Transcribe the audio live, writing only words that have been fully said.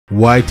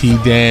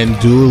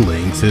YTDan Duel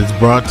Links is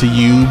brought to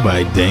you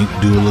by dank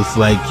duelists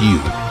like you.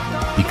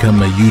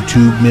 Become a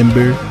YouTube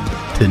member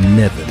to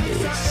never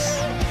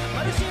miss.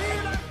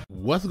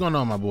 What's going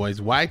on, my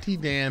boys?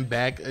 YTDan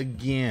back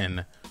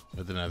again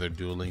with another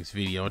Duel Links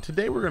video. And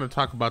today we're going to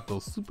talk about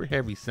those super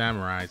heavy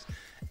samurais.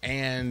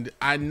 And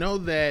I know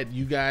that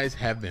you guys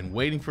have been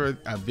waiting for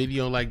a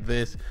video like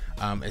this,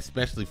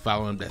 especially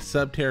following that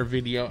Subterra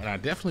video. And I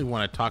definitely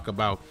want to talk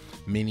about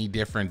many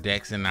different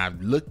decks. And I've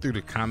looked through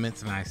the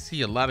comments and I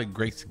see a lot of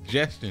great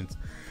suggestions.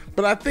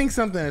 But I think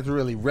something that's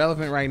really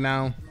relevant right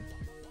now,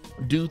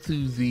 due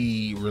to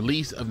the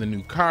release of the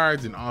new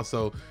cards and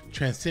also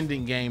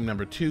Transcendent Game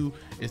number 2,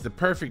 is the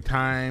perfect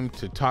time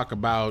to talk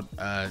about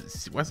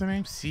what's her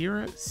name,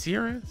 Sierra,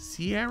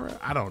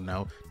 I don't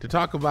know, to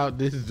talk about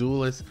this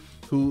duelist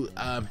who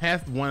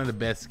has one of the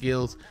best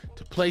skills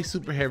to play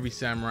super heavy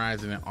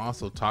samurais, and then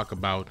also talk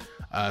about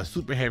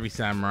super heavy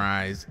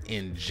samurais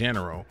in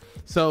general.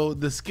 So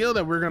the skill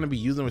that we're going to be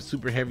using with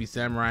super heavy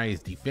samurai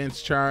is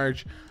defense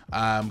charge.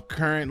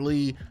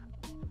 Currently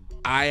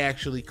I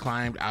actually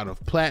climbed out of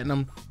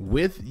platinum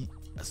with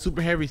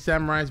super heavy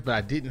samurais, but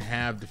I didn't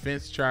have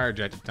defense charge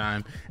at the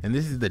time, and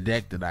this is the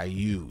deck that I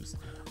used.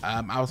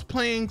 I was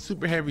playing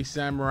super heavy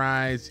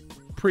samurais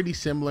pretty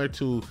similar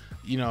to,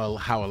 you know,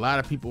 how a lot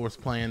of people was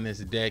playing this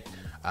deck,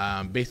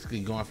 basically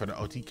going for the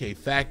OTK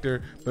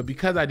factor. But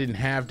because I didn't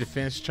have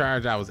defense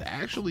charge, I was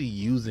actually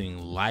using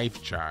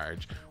life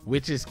charge,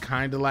 which is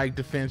kind of like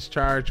defense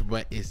charge,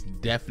 but it's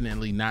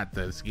definitely not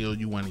the skill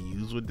you want to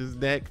use with this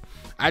deck.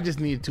 I just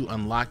needed to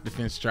unlock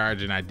defense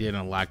charge, and I did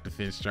unlock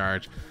defense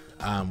charge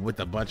with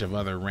a bunch of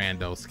other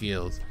rando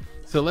skills.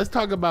 So let's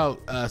talk about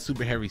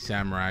super heavy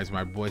samurais,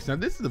 my boys. Now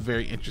this is a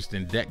very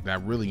interesting deck that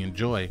I really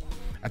enjoy.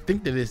 I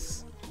think that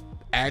it's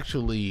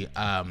actually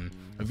a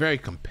very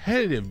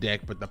competitive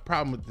deck, but the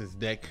problem with this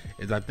deck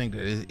is I think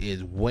that it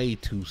is way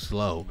too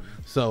slow.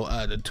 So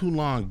the too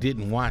long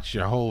didn't watch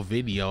your whole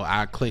video,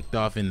 I clicked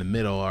off in the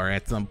middle or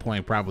at some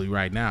point probably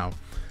right now.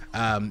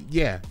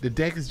 Yeah, the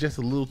deck is just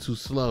a little too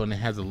slow, and it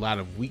has a lot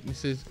of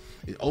weaknesses.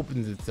 It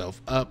opens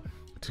itself up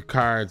to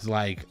cards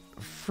like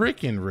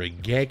freaking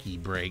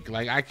Regeki Break.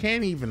 Like, I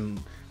can't even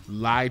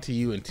lie to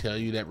you and tell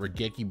you that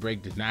Regeki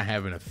Break did not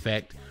have an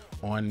effect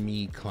on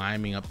me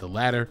climbing up the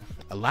ladder.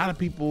 A lot of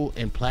people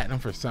in platinum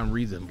for some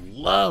reason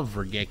love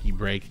Regeki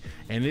Break,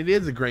 and it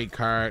is a great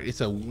card. It's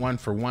a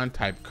 1-for-1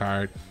 type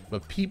card,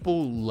 but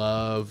people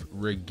love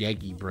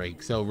Regeki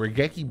Break. So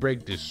Regeki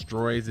Break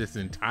destroys this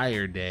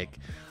entire deck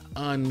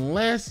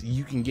unless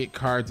you can get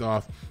cards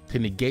off to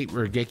negate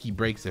Regeki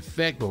Break's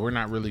effect, but we're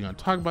not really going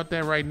to talk about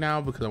that right now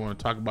because I want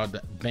to talk about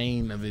the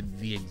bane of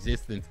the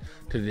existence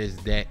to this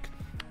deck.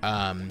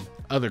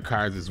 Other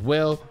cards as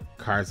well,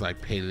 cards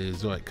like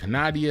Paleozoic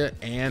Canadia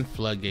and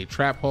Floodgate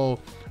Trap Hole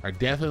are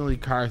definitely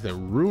cards that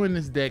ruin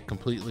this deck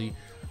completely.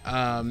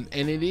 And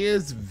it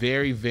is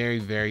very, very,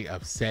 very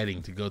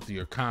upsetting to go through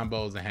your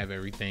combos and have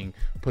everything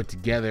put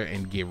together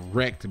and get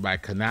wrecked by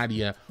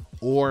Canadia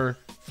or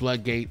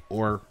Floodgate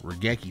or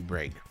Regeki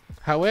Break.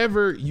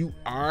 However, you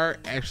are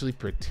actually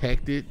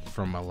protected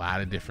from a lot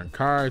of different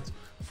cards.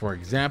 For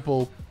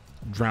example,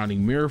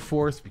 Drowning Mirror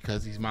Force,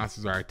 because these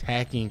monsters are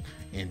attacking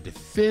in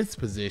defense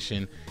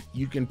position,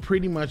 you can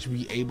pretty much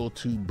be able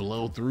to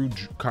blow through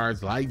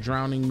cards like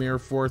Drowning Mirror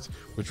Force,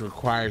 which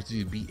requires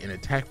you to be in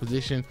attack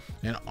position.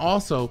 And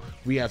also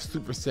we have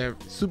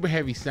super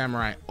heavy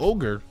samurai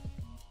ogre,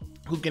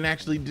 who can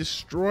actually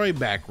destroy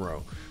back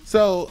row.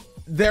 So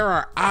there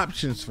are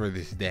options for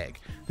this deck.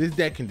 This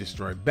deck can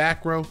destroy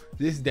back row.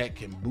 This deck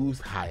can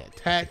boost high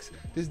attacks.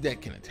 This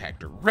deck can attack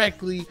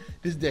directly.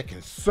 This deck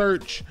can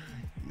search.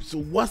 So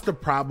what's the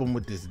problem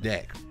with this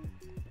deck?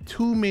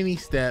 Too many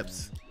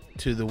steps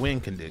to the win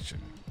condition.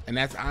 And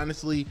that's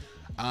honestly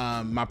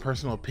my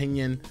personal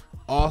opinion.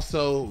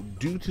 Also,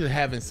 due to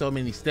having so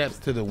many steps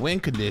to the win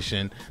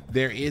condition,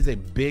 there is a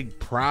big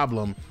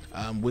problem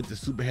with the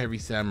super heavy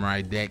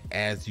samurai deck,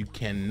 as you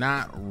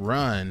cannot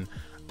run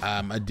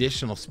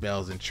additional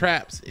spells and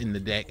traps in the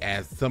deck,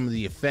 as some of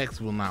the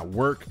effects will not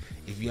work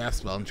if you have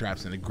spell and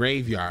traps in the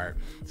graveyard.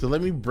 So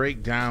let me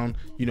break down,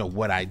 you know,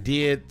 what I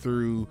did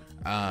through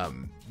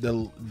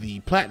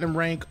the platinum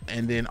rank,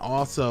 and then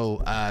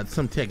also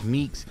some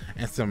techniques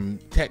and some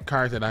tech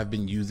cards that I've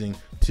been using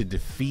to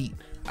defeat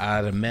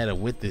the meta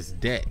with this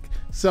deck.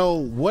 So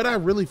what I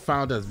really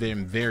found has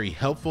been very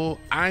helpful,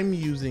 I'm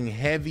using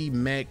heavy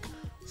mech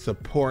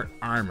support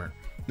armor.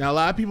 Now a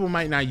lot of people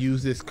might not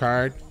use this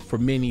card for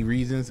many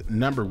reasons.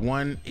 Number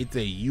one, it's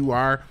a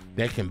UR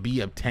that can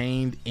be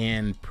obtained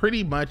in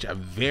pretty much a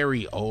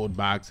very old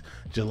box,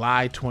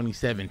 July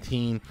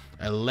 2017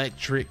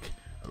 electric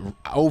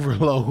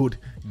overload.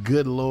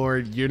 Good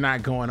lord, you're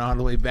not going all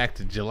the way back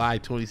to July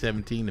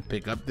 2017 to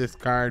pick up this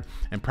card,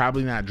 and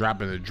probably not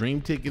dropping a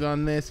dream ticket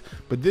on this.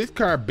 But this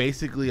card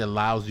basically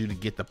allows you to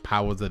get the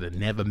powers of the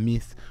never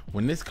miss.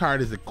 When this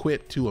card is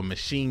equipped to a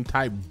machine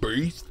type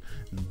beast,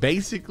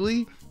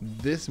 basically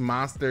this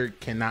monster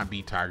cannot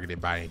be targeted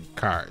by any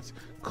cards.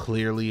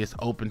 Clearly it's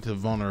open to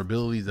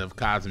vulnerabilities of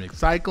Cosmic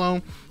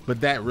Cyclone, but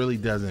that really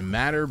doesn't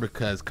matter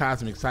because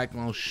Cosmic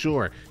Cyclone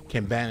sure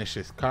can banish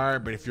this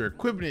card, but if you're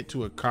equipping it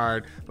to a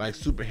card like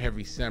Super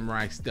Heavy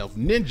Samurai Stealth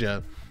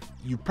Ninja,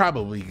 you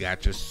probably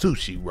got your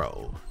sushi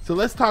roll. So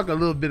let's talk a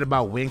little bit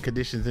about win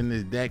conditions in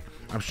this deck.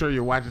 I'm sure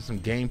you're watching some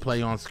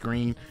gameplay on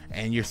screen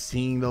and you're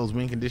seeing those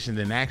win conditions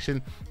in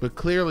action, but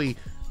clearly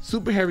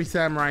Super Heavy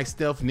Samurai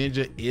Stealth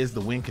Ninja is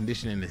the win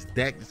condition in this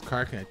deck. This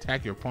card can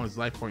attack your opponent's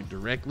life point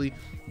directly,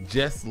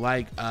 just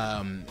like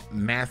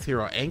Mass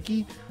Hero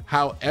Anki.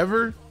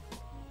 However,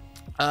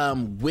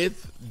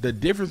 with the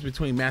difference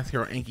between Mass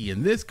Hero Anki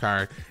and this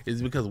card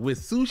is because with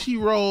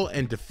Sushi Roll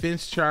and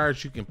Defense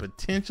Charge, you can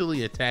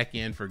potentially attack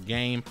in for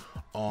game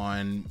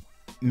on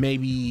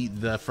maybe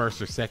the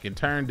first or second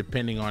turn,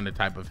 depending on the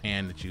type of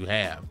hand that you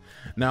have.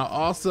 Now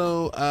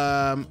also,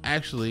 I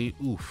actually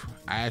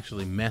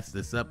messed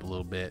this up a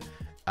little bit.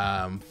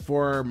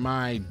 For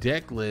my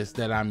deck list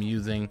that I'm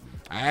using,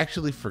 I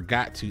actually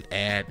forgot to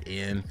add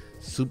in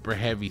Super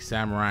Heavy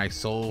Samurai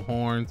Soul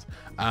Horns.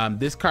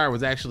 This card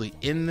was actually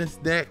in this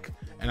deck,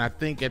 and I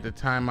think at the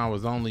time I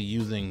was only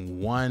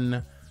using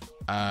one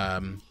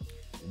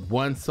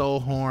Soul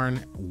Horn,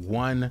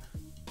 one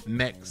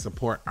mech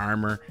support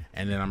armor,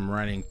 and then I'm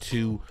running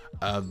 2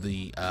 of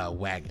the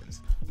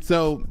wagons.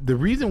 So the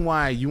reason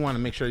why you want to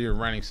make sure you're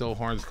running Soul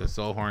Horns is because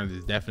Soul Horns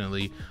is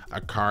definitely a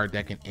card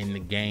that can end the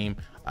game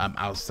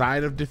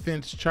outside of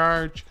Defense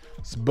Charge,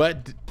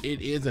 but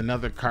it is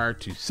another card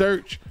to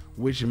search,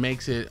 which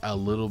makes it a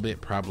little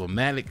bit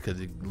problematic because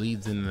it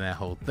leads into that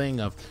whole thing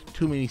of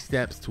too many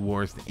steps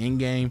towards the end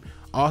game.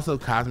 Also,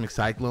 Cosmic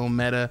Cyclone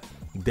meta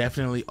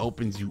definitely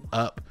opens you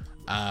up.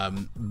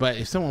 But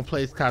if someone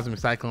plays Cosmic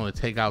Cyclone to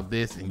take out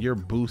this and you're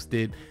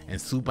boosted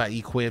and super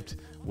equipped,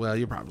 well,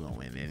 you're probably gonna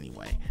win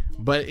anyway.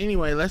 But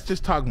anyway, let's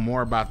just talk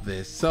more about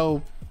this.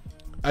 So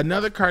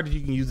another card that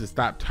you can use to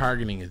stop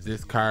targeting is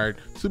this card,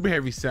 Super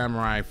Heavy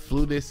Samurai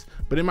Flutist.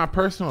 But in my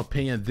personal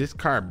opinion, this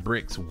card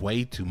bricks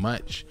way too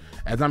much.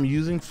 As I'm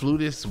using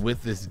Flutist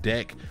with this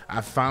deck,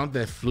 I found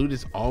that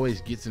Flutist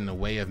always gets in the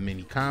way of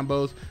many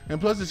combos,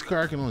 and plus this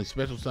card can only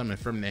special summon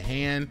from the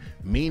hand,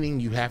 meaning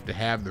you have to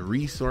have the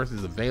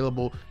resources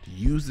available to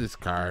use this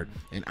card.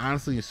 And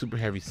honestly, in Super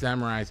Heavy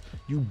Samurais,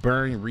 you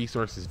burn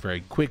resources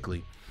very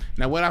quickly.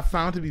 Now what I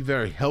found to be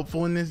very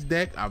helpful in this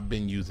deck, I've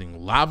been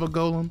using Lava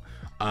Golem,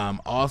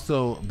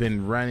 also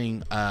been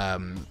running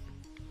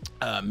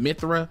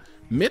Mithra.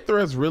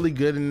 Mithra is really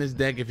good in this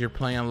deck if you're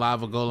playing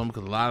Lava Golem,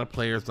 because a lot of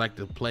players like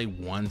to play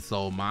one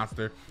soul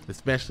monster,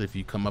 especially if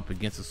you come up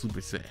against a Super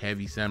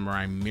Heavy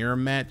Samurai mirror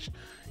match.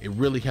 It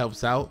really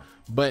helps out.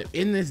 But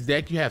in this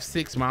deck, you have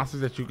 6 monsters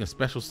that you can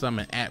special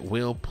summon at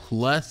will,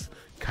 plus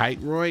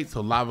Kiteroid.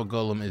 So Lava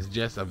Golem is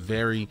just a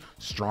very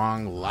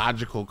strong,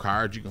 logical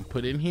card you can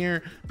put in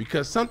here,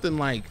 because something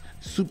like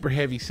Super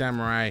Heavy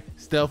Samurai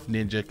Stealth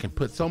Ninja can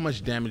put so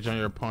much damage on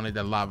your opponent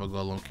that Lava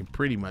Golem can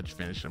pretty much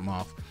finish him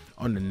off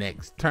on the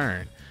next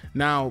turn.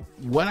 Now,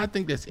 what I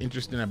think that's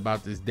interesting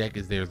about this deck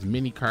is there's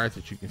many cards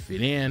that you can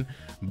fit in,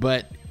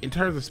 but in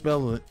terms of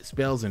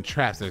spells and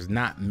traps, there's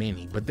not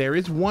many. But there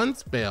is one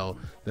spell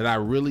that I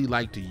really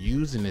like to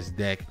use in this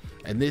deck,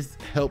 and this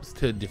helps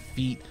to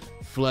defeat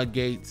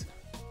Floodgates,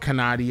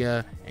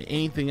 Canadia, and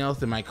anything else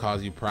that might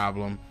cause you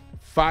problem.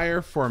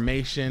 Fire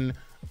Formation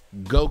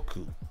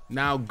Goku.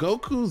 Now,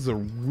 Goku's a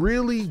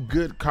really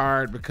good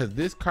card because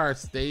this card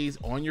stays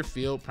on your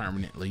field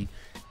permanently,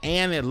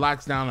 and it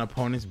locks down an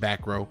opponent's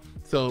back row.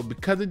 So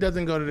because it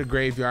doesn't go to the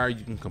graveyard,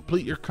 you can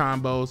complete your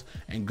combos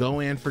and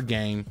go in for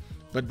game.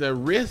 But the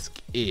risk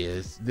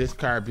is this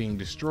card being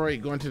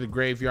destroyed, going to the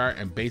graveyard,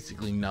 and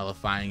basically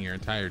nullifying your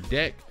entire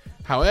deck.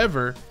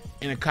 However,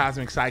 in a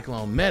Cosmic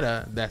Cyclone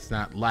meta, that's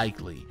not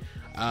likely.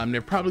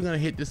 They're probably going to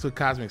hit this with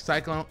Cosmic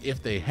Cyclone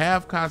if they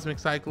have Cosmic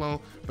Cyclone,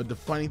 but the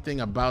funny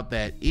thing about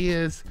that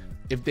is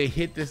if they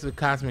hit this with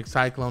Cosmic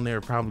Cyclone,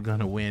 they're probably going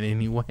to win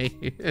anyway.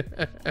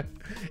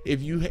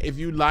 If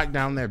you lock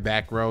down their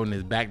back row, and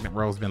his back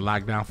row's been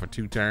locked down for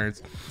 2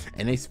 turns,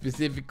 and they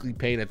specifically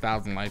paid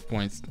 1,000 life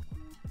points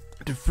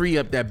to free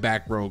up that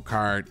back row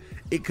card,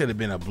 it could have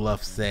been a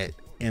bluff set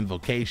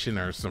invocation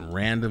or some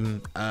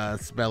random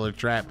spell or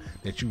trap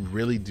that you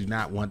really do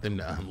not want them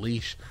to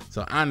unleash.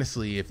 So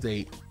honestly, if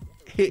they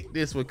hit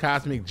this with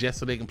Cosmic just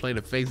so they can play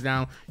the face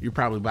down, you're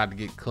probably about to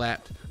get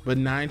clapped. But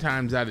 9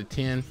 times out of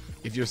 10,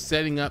 if you're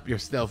setting up your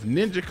Stealth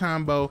Ninja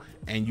combo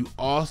and you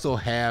also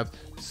have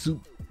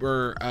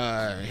Super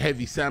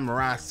Heavy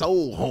Samurai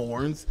Soul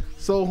Horns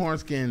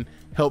can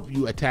help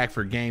you attack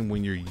for game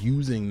when you're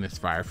using this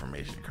Fire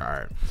Formation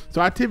card. So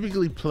I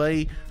typically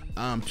play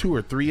 2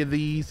 or 3 of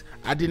these.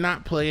 I did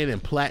not play it in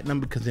Platinum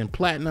because in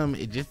Platinum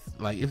it just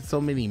it's so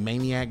many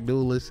Maniac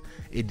Duelists,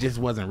 it just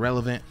wasn't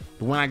relevant.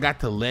 But when I got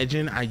to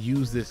Legend, I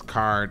used this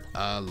card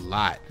a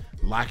lot,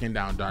 locking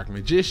down Dark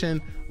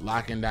Magician,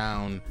 locking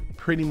down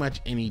pretty much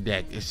any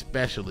deck,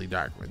 especially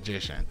Dark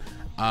Magician.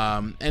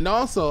 And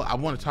also I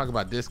want to talk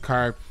about this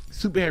card,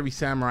 Super Heavy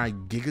Samurai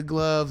Giga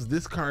Gloves.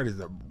 This card is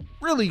a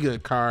really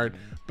good card,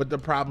 but the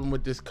problem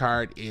with this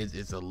card is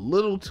it's a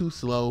little too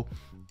slow.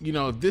 you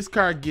know, if this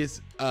card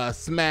gets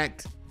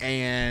smacked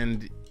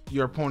and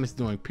your opponent's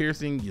doing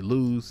piercing, you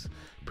lose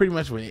pretty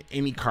much with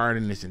any card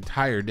in this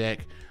entire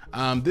deck.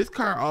 This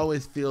card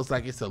always feels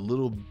like it's a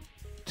little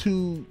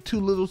too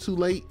little too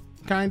late,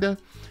 kinda,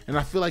 and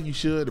I feel like you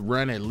should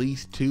run at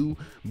least 2,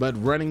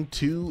 but running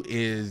 2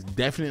 is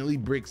definitely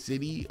Brick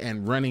City,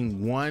 and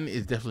running 1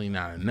 is definitely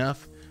not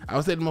enough. I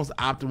would say the most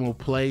optimal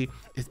play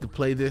is to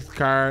play this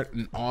card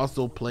and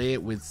also play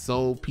it with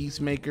Soul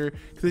Peacemaker,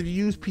 because if you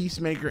use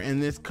Peacemaker in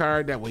this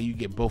card, that way you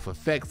get both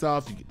effects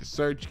off, you get to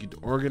search, you get to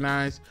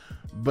organize.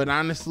 But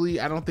honestly,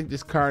 I don't think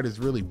this card is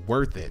really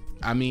worth it.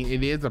 I mean,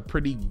 it is a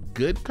pretty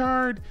good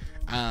card.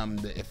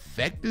 The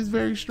effect is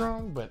very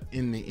strong, but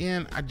in the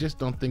end, I just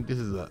don't think this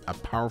is a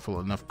powerful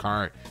enough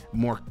card.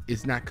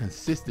 It's not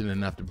consistent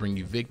enough to bring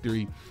you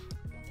victory.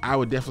 I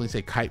would definitely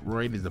say Kite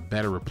Roid is a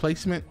better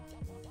replacement.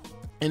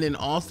 And then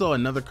also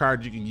another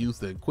card you can use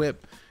to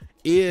equip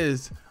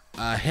is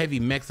a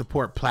heavy mech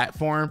support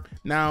platform.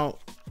 Now,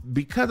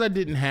 because I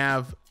didn't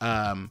have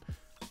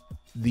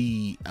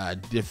the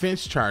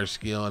defense charge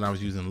skill and I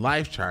was using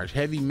life charge,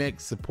 heavy mech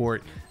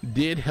support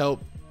did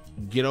help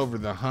get over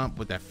the hump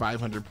with that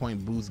 500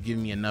 point boost,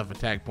 giving me enough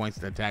attack points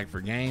to attack for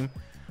game.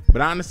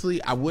 But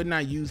honestly, I would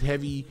not use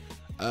heavy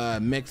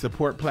mech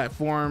support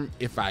platform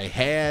if I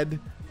had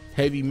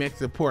heavy mech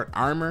support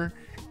armor,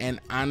 and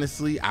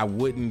honestly, I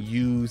wouldn't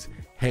use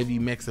heavy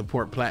mech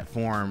support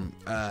platform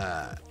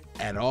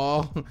at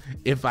all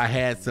if I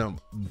had some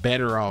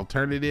better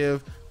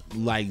alternative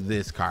like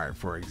this card,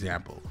 for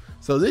example.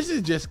 So this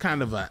is just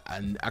kind of a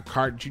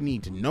card that you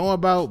need to know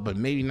about, but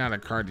maybe not a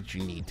card that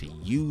you need to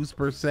use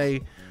per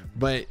se.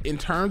 But in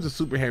terms of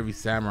super heavy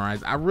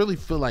samurais, I really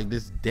feel like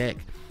this deck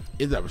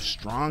is a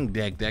strong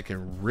deck that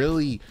can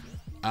really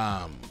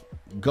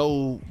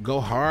go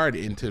hard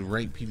into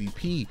ranked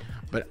PvP.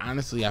 But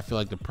honestly, I feel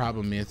like the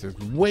problem is there's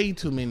way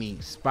too many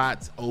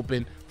spots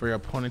open for your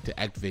opponent to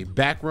activate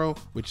back row,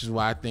 which is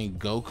why I think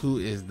Goku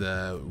is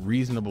the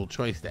reasonable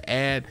choice to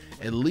add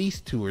at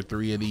least 2 or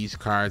 3 of these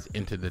cards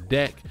into the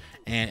deck.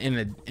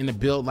 And in a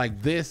build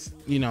like this,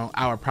 you know,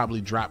 I would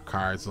probably drop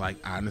cards like,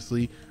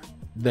 honestly,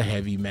 the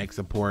heavy mech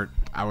support.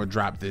 I would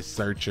drop this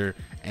searcher,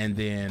 and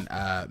then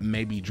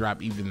maybe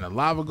drop even the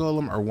lava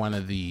golem or one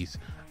of these.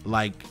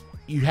 Like,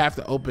 you have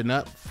to open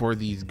up for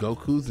these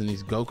Gokus, and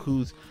these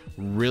Gokus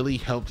really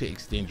help to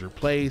extend your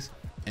plays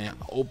and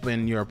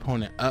open your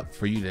opponent up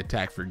for you to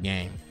attack for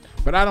game.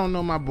 But I don't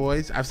know, my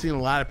boys. I've seen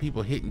a lot of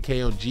people hitting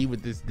KOG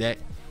with this deck,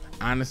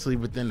 honestly,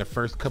 within the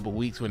first couple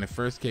weeks when it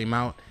first came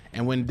out.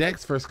 And when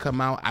decks first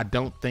come out, I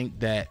don't think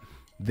that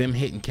them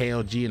hitting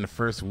KOG in the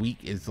first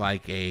week is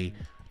like a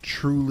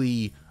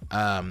truly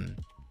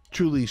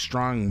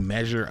strong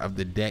measure of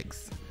the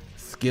deck's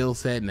skill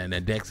set and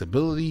the deck's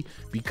ability,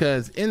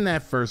 because in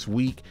that first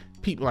week,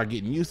 people are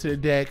getting used to the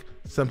deck,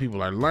 some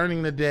people are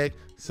learning the deck,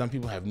 some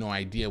people have no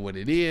idea what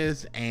it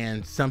is,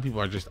 and some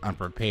people are just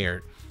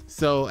unprepared.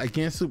 So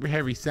against super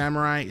heavy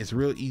samurai, it's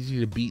real easy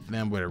to beat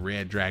them with a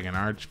red dragon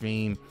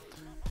archfiend.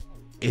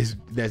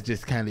 That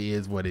just kind of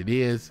is what it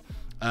is.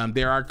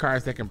 There are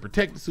cards that can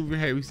protect the super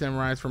heavy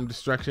samurais from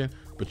destruction,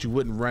 but you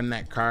wouldn't run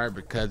that card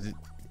because,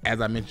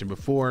 as I mentioned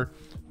before,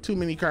 too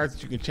many cards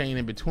that you can chain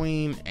in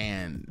between,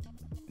 and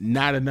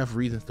not enough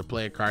reasons to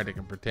play a card that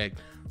can protect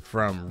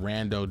from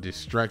rando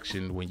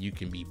destruction when you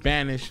can be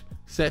banished,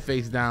 set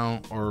face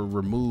down, or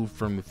removed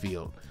from the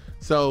field.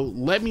 So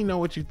let me know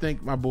what you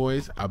think, my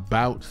boys,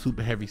 about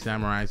super heavy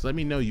samurais. Let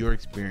me know your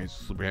experience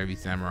with super heavy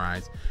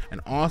samurais,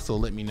 and also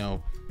let me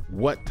know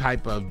what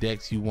type of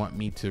decks you want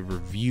me to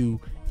review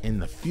in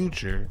the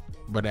future.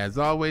 But as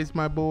always,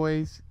 my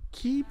boys,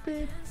 keep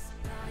it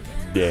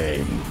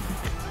dang.